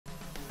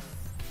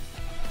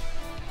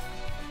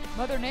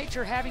Mother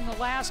Nature having the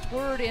last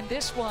word in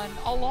this one,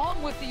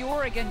 along with the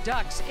Oregon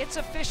Ducks. It's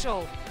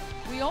official.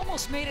 We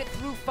almost made it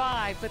through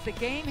 5, but the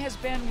game has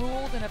been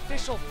ruled an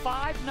official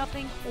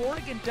 5-0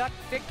 Oregon Duck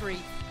victory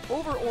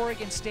over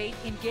Oregon State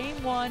in Game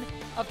 1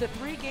 of the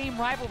 3-game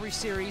rivalry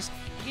series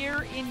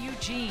here in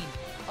Eugene.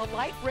 A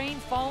light rain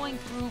falling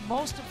through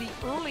most of the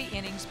early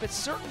innings, but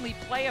certainly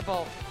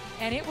playable,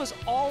 and it was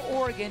all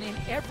Oregon in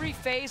every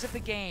phase of the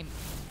game.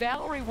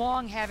 Valerie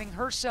Wong having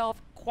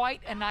herself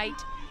quite a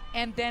night,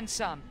 and then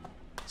some.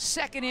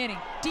 Second inning,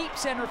 deep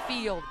center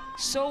field,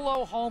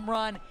 solo home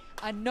run,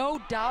 a no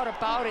doubt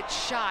about it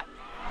shot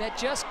that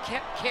just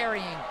kept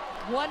carrying.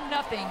 1-0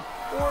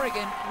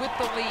 Oregon with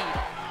the lead.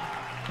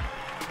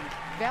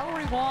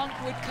 Valerie Wong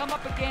would come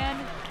up again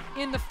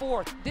in the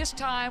 4th, this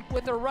time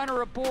with a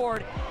runner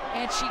aboard,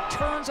 and she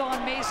turns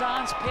on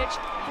Maison's pitch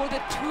for the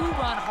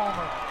 2-run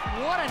homer.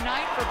 What a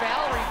night for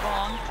Valerie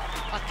Wong.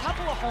 A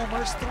couple of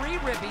homers, 3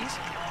 ribbies.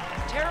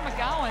 Tara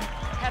McGowan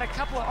had a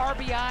couple of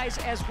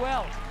RBIs as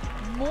well.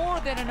 More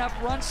than enough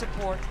run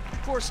support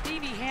for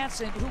Stevie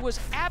Hansen, who was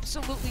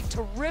absolutely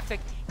terrific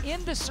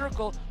in the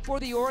circle for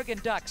the Oregon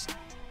Ducks.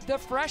 The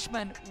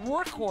freshman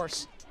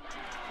workhorse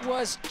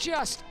was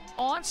just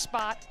on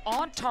spot,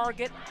 on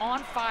target,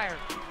 on fire.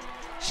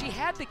 She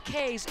had the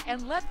Ks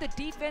and let the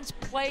defense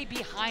play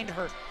behind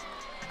her.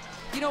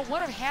 You know,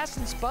 one of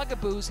Hansen's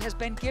bugaboos has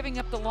been giving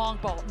up the long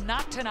ball.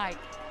 Not tonight.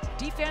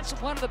 Defense,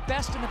 one of the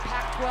best in the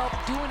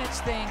Pac-12, doing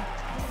its thing.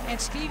 And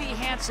Stevie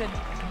Hansen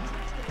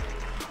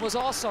was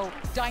also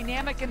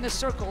dynamic in the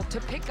circle to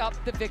pick up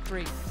the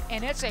victory.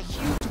 And it's a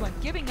huge one,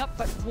 giving up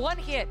but 1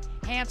 hit,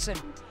 Hansen.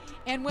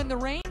 And when the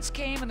rains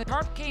came and the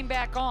tarp came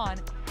back on,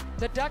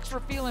 the Ducks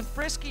were feeling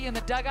frisky in the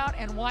dugout,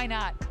 and why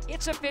not?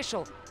 It's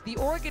official. The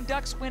Oregon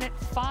Ducks win it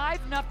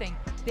 5-0.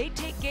 They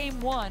take Game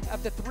 1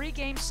 of the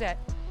 3-game set.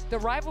 The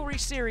rivalry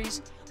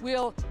series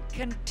will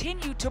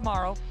continue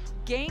tomorrow.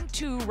 Game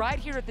 2 right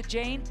here at the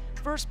Jane.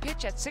 First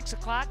pitch at 6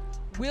 o'clock.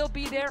 We'll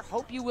be there.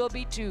 Hope you will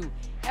be too.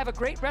 Have a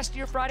great rest of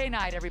your Friday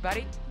night,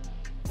 everybody.